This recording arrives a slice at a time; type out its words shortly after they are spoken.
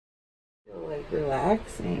like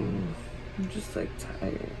relaxing. I'm just like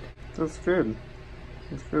tired. That's good.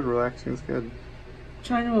 It's good. Relaxing is good.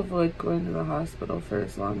 Trying to avoid going to the hospital for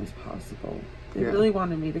as long as possible. They really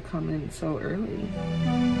wanted me to come in so early.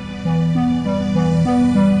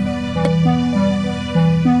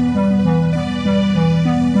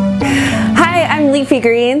 Hi, I'm Leafy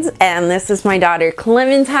Greenz, and this is my daughter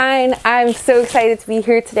Clementine. I'm so excited to be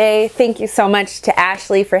here today. Thank you so much to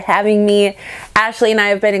Ashley for having me. Ashley and I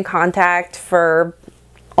have been in contact for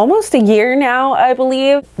almost a year now, I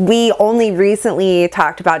believe. We only recently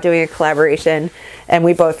talked about doing a collaboration, and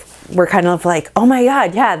we both were kind of like, oh my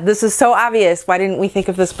god, yeah, this is so obvious. Why didn't we think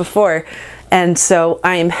of this before? And so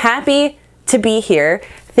I am happy to be here.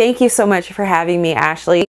 Thank you so much for having me,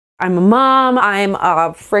 Ashley. I'm a mom, I'm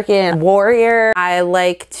a freaking warrior. I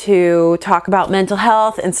like to talk about mental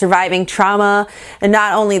health and surviving trauma, and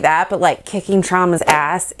not only that, but like kicking trauma's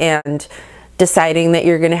ass and deciding that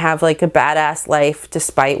you're gonna have like a badass life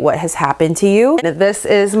despite what has happened to you. And this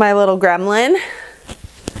is my little gremlin,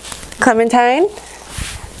 Clementine.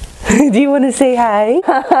 Do you want to say hi?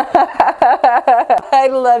 I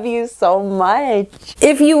love you so much.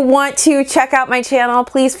 If you want to check out my channel,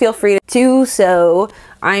 please feel free to do so.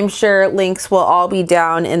 I'm sure links will all be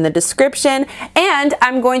down in the description, and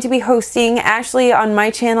I'm going to be hosting Ashley on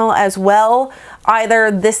my channel as well,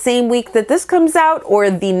 either the same week that this comes out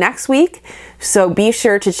or the next week. So be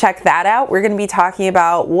sure to check that out. We're going to be talking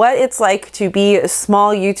about what it's like to be a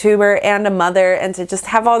small YouTuber and a mother, and to just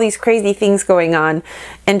have all these crazy things going on,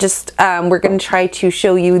 and just we're going to try to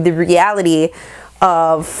show you the reality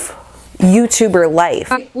of YouTuber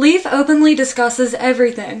life. Leif openly discusses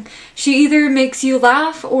everything. She either makes you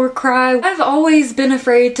laugh or cry. I've always been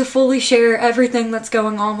afraid to fully share everything that's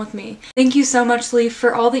going on with me. Thank you so much, Leif,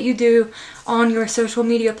 for all that you do on your social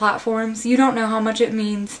media platforms. You don't know how much it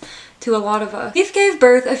means to a lot of us. Leif gave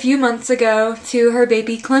birth a few months ago to her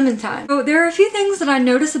baby Clementine. So there are a few things that I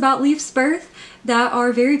noticed about Leif's birth that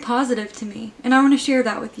are very positive to me, and I want to share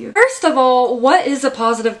that with you. First of all, what is a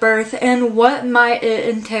positive birth and what might it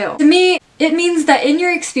entail? To me, it means that in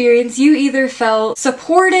your experience, you either felt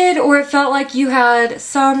supported or it felt like you had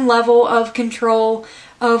some level of control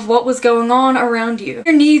of what was going on around you.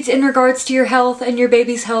 Your needs in regards to your health and your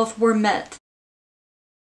baby's health were met.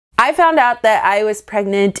 I found out that I was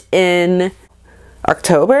pregnant in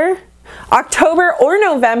October or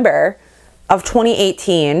November of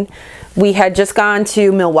 2018. We had just gone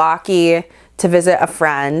to Milwaukee to visit a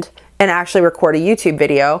friend and actually record a YouTube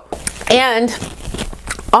video. And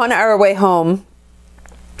on our way home,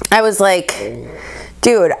 I was like,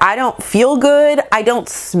 dude, I don't feel good. I don't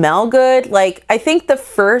smell good. Like, I think the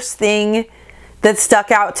first thing that stuck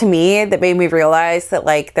out to me that made me realize that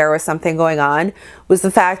like there was something going on was the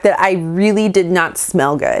fact that I really did not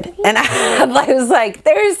smell good. And I was like,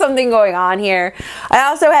 there's something going on here. I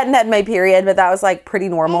also hadn't had my period, but that was like pretty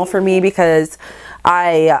normal for me because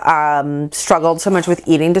I struggled so much with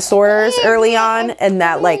eating disorders early on, and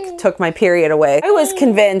that like took my period away. I was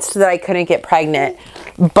convinced that I couldn't get pregnant,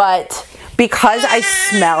 but because I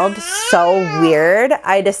smelled so weird,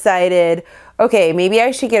 I decided, okay, maybe I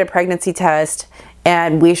should get a pregnancy test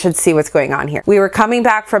and we should see what's going on here. We were coming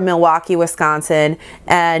back from Milwaukee, Wisconsin,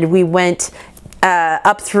 and we went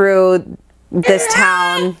up through this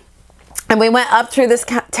town. And we went up through this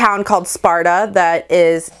town called Sparta that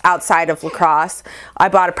is outside of La Crosse. I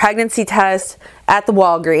bought a pregnancy test at the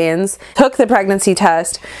Walgreens, took the pregnancy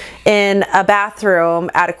test in a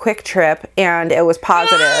bathroom at a Quick Trip, and it was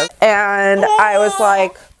positive. And I was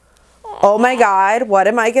like, oh my god, what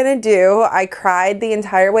am I gonna do? I cried the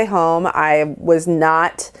entire way home. I was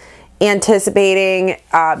not anticipating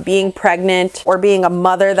being pregnant or being a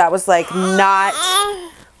mother. That was like not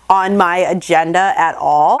on my agenda at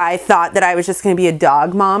all. I thought that I was just gonna be a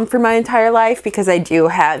dog mom for my entire life because I do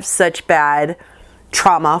have such bad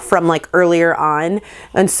trauma from like earlier on.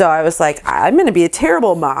 And so I was like, I'm gonna be a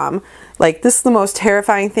terrible mom. Like, this is the most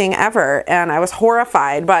terrifying thing ever. And I was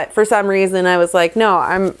horrified, but for some reason I was like, no,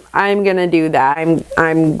 I'm gonna do that.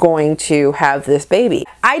 I'm going to have this baby.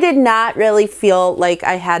 I did not really feel like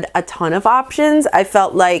I had a ton of options. I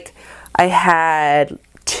felt like I had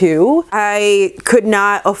two. I could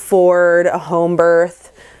not afford a home birth.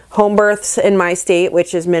 Home births in my state,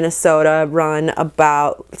 which is Minnesota, run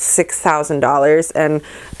about $6,000, and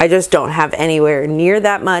I just don't have anywhere near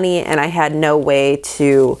that money, and I had no way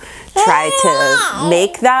to try to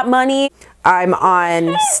make that money. I'm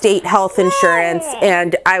on state health insurance,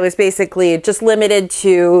 and I was basically just limited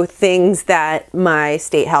to things that my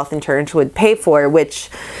state health insurance would pay for, which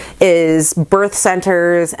is birth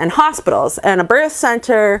centers and hospitals. And a birth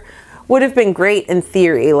center would have been great in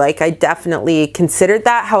theory. Like, I definitely considered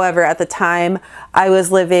that. However, at the time, I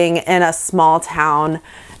was living in a small town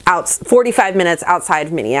 45 minutes outside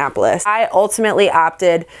of Minneapolis. I ultimately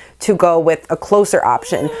opted to go with a closer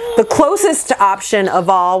option. The closest option of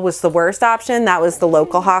all was the worst option. That was the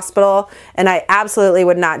local hospital, and I absolutely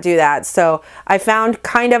would not do that. So I found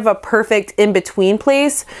kind of a perfect in-between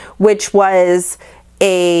place, which was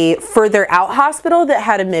a further out hospital that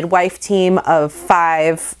had a midwife team of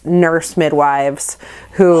 5 nurse midwives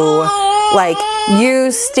who like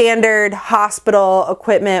use standard hospital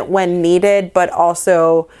equipment when needed, but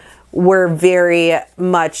also were very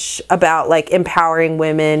much about like empowering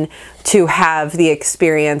women to have the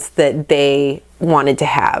experience that they wanted to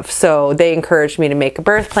have. So they encouraged me to make a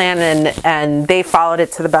birth plan, and they followed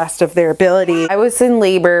it to the best of their ability. I was in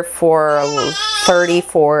labor for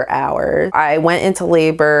 34 hours. I went into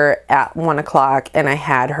labor at 1 o'clock and I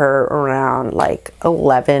had her around like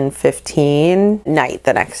 11:15 night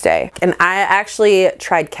the next day. And I actually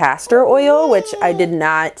tried castor oil, which I did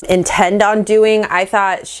not intend on doing. I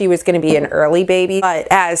thought she was going to be an early baby, but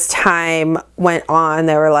as time went on,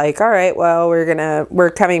 they were like, all right, well, we're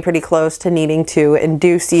coming pretty close to needing to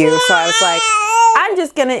induce you. So I was like, I'm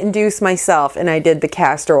just gonna induce myself, and I did the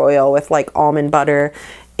castor oil with like almond butter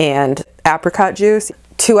and apricot juice.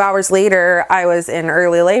 2 hours later, I was in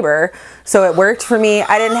early labor, so it worked for me.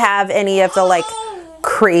 I didn't have any of the like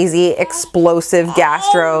crazy explosive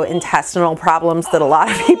gastrointestinal problems that a lot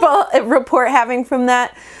of people report having from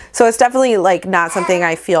that. So it's definitely like not something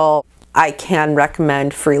I feel I can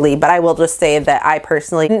recommend freely, but I will just say that I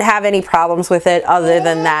personally didn't have any problems with it. Other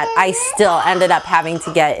than that, I still ended up having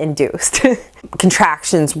to get induced.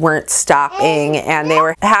 Contractions weren't stopping, and they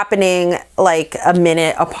were happening like a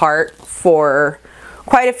minute apart for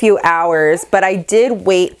quite a few hours, but I did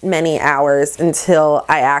wait many hours until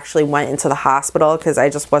I actually went into the hospital because I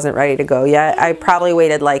just wasn't ready to go yet. I probably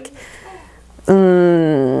waited like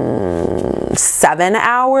 7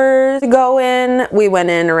 hours to go in. We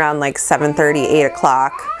went in around like 7:30, 8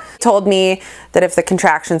 o'clock. Told me that if the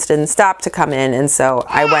contractions didn't stop to come in, and so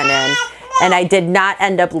I went in, and I did not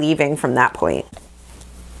end up leaving from that point.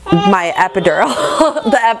 My epidural,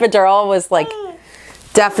 the epidural was like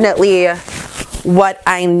definitely what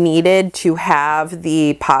I needed to have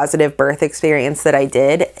the positive birth experience that I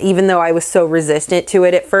did, even though I was so resistant to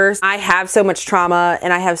it at first. I have so much trauma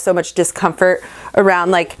and I have so much discomfort around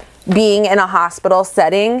like being in a hospital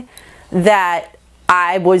setting that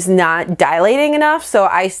I was not dilating enough. So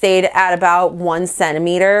I stayed at about 1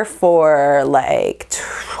 centimeter for like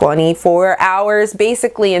 24 hours,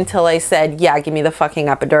 basically until I said, yeah, give me the fucking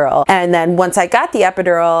epidural. And then once I got the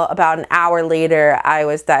epidural, about an hour later, I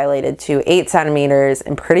was dilated to 8 centimeters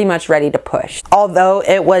and pretty much ready to push. Although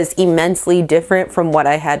it was immensely different from what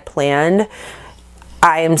I had planned,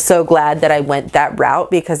 I am so glad that I went that route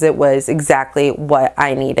because it was exactly what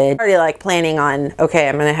I needed. Already like planning on, okay,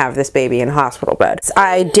 I'm gonna have this baby in a hospital bed.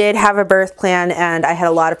 I did have a birth plan and I had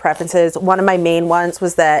a lot of preferences. One of my main ones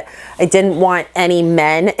was that I didn't want any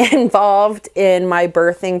men involved in my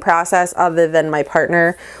birthing process other than my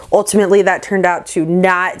partner. Ultimately, that turned out to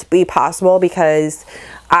not be possible because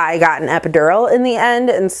I got an epidural in the end,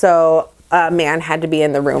 and so a man had to be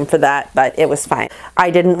in the room for that, but it was fine.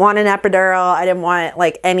 I didn't want an epidural. I didn't want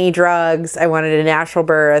like any drugs. I wanted a natural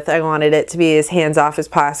birth. I wanted it to be as hands-off as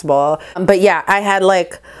possible. But yeah, I had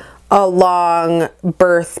like a long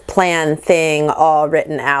birth plan thing all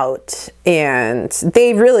written out, and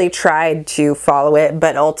they really tried to follow it,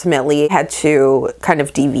 but ultimately had to kind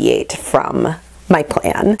of deviate from my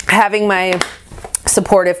plan. Having my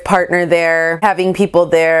supportive partner there, having people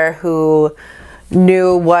there who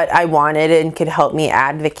knew what I wanted and could help me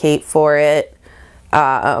advocate for it.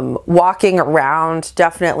 Walking around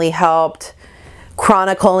definitely helped.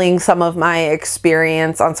 Chronicling some of my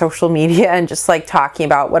experience on social media and just like talking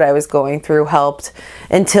about what I was going through helped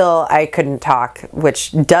until I couldn't talk,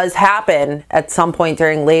 which does happen at some point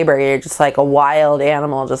during labor. You're just like a wild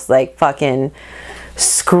animal, just like fucking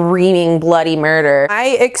screaming bloody murder. My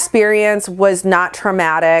experience was not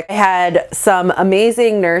traumatic. I had some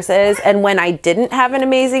amazing nurses, and when I didn't have an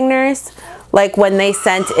amazing nurse, like when they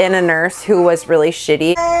sent in a nurse who was really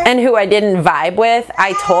shitty and who I didn't vibe with,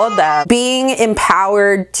 I told them. Being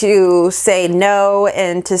empowered to say no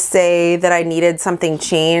and to say that I needed something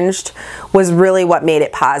changed was really what made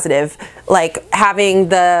it positive. Like having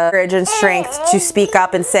the courage and strength to speak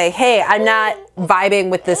up and say, hey, I'm not vibing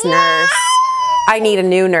with this nurse. I need a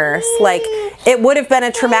new nurse. Like, it would have been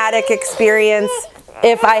a traumatic experience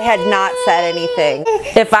if I had not said anything.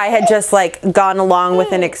 If I had just like gone along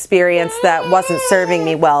with an experience that wasn't serving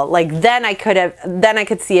me well, like then I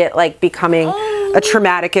could see it like becoming a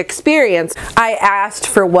traumatic experience. I asked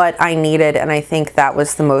for what I needed, and I think that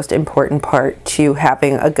was the most important part to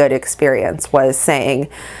having a good experience, was saying,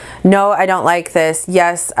 no, I don't like this.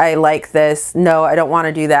 Yes, I like this. No, I don't want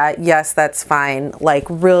to do that. Yes, that's fine. Like,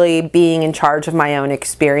 really being in charge of my own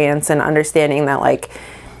experience and understanding that, like,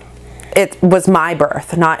 it was my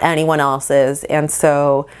birth, not anyone else's. And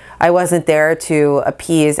so I wasn't there to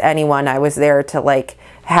appease anyone. I was there to, like,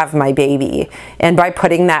 have my baby. And by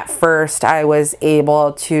putting that first, I was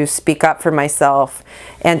able to speak up for myself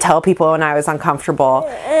and tell people when I was uncomfortable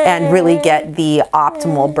and really get the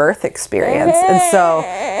optimal birth experience. And so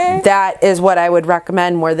that is what I would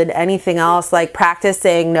recommend more than anything else. Like, practice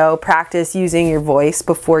saying no, practice using your voice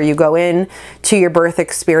before you go in to your birth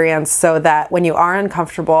experience, so that when you are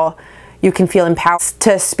uncomfortable, you can feel empowered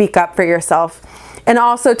to speak up for yourself. And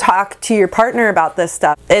also talk to your partner about this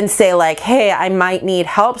stuff and say, like, hey, I might need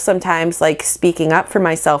help sometimes, like, speaking up for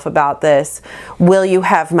myself about this. Will you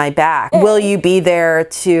have my back? Will you be there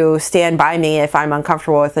to stand by me if I'm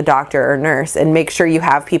uncomfortable with a doctor or nurse? And make sure you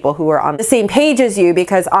have people who are on the same page as you,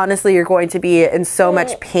 because honestly, you're going to be in so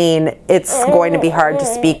much pain, it's going to be hard to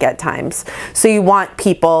speak at times. So you want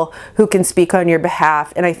people who can speak on your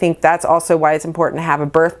behalf. And I think that's also why it's important to have a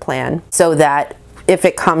birth plan, so that if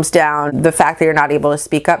it comes down, the fact that you're not able to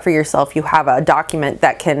speak up for yourself, you have a document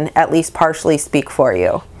that can at least partially speak for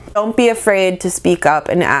you. Don't be afraid to speak up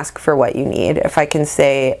and ask for what you need. If I can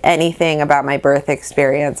say anything about my birth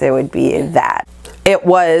experience, it would be that. It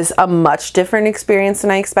was a much different experience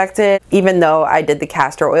than I expected. Even though I did the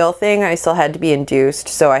castor oil thing, I still had to be induced,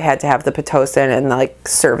 so I had to have the Pitocin and the, like,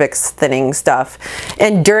 cervix thinning stuff.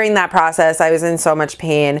 And during that process, I was in so much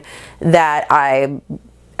pain that I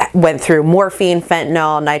went through morphine,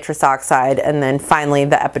 fentanyl, nitrous oxide, and then finally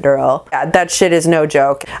the epidural. Yeah, that shit is no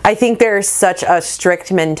joke. I think there's such a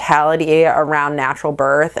strict mentality around natural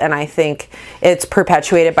birth, and I think it's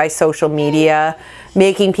perpetuated by social media,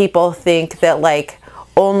 making people think that, like,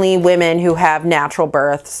 only women who have natural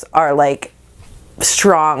births are, like,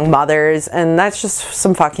 strong mothers, and that's just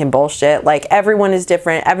some fucking bullshit. Like, everyone is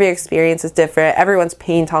different, every experience is different, everyone's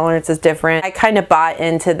pain tolerance is different. I kind of bought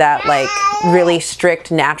into that, like, really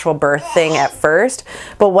strict natural birth thing at first,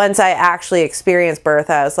 but once I actually experienced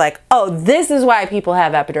birth, I was like, oh, this is why people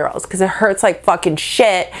have epidurals, because it hurts like fucking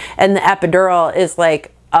shit, and the epidural is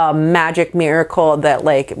like a magic miracle that,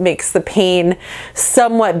 like, makes the pain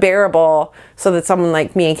somewhat bearable, so that someone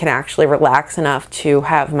like me can actually relax enough to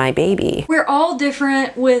have my baby. We're all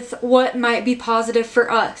different with what might be positive for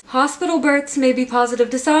us. Hospital births may be positive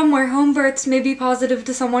to some, where home births may be positive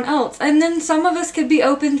to someone else, and then some of us could be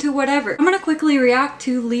open to whatever. I'm gonna quickly react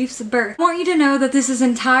to Leif's birth. I want you to know that this is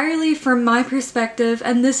entirely from my perspective,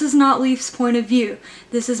 and this is not Leif's point of view.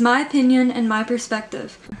 This is my opinion and my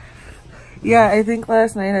perspective. Yeah, I think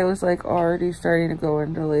last night I was, like, already starting to go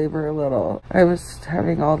into labor a little. I was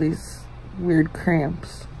having all these weird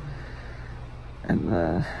cramps and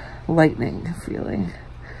the lightning feeling.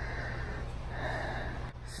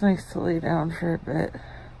 It's nice to lay down for a bit.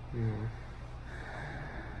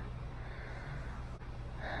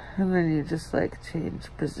 And then you just, like, change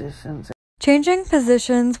positions. Changing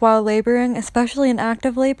positions while laboring, especially in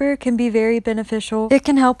active labor, can be very beneficial. It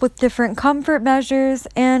can help with different comfort measures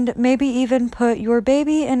and maybe even put your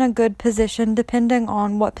baby in a good position depending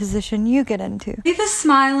on what position you get into. Leif is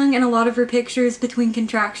smiling in a lot of her pictures between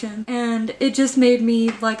contractions, and it just made me,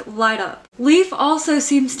 like, light up. Leif also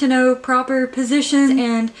seems to know proper positions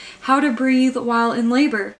and how to breathe while in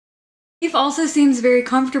labor. Leif also seems very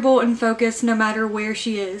comfortable and focused no matter where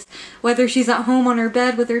she is, whether she's at home on her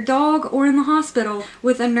bed with her dog or in the hospital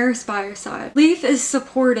with a nurse by her side. Leif is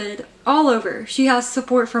supported all over. She has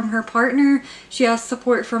support from her partner, she has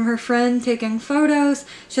support from her friend taking photos,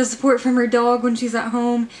 she has support from her dog when she's at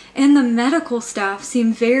home, and the medical staff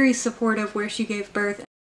seem very supportive where she gave birth.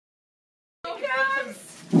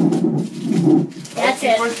 That's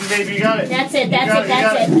it. Baby, you got it. That's it,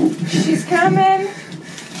 that's it. She's coming.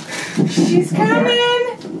 She's coming!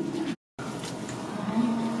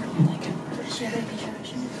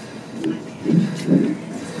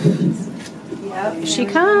 Here she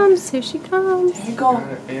comes, here she comes. There you go.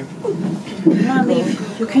 Come on,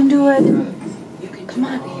 Leif. You can do it. You can, come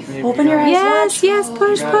on. Open your eyes. Yes, yes,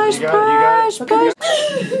 push, push, push, push.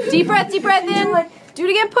 Deep breath in. Do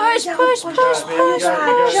it again, push, push, push, push, push.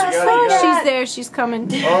 She's there, she's coming.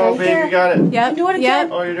 Oh, baby, you got it. Yep, do it again.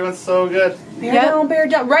 Oh, you're doing so good. Bear down, bear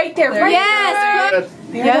down. Right there. Right yes, there. push.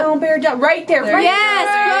 Bear down, bear down. Right there. Right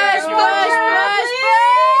yes, push, push, push, push.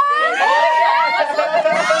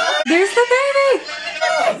 There's the baby!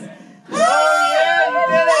 Oh, yeah, you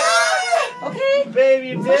did it. Okay. Babe,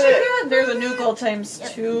 you did it. There's a new goal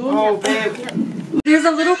 ×2. Oh, babe.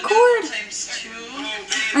 There's a little cord.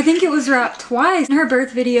 I think it was wrapped twice. In her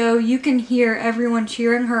birth video, you can hear everyone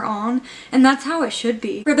cheering her on, and that's how it should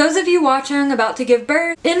be. For those of you watching about to give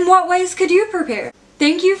birth, in what ways could you prepare?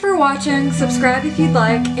 Thank you for watching, subscribe if you'd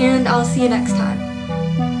like, and I'll see you next time.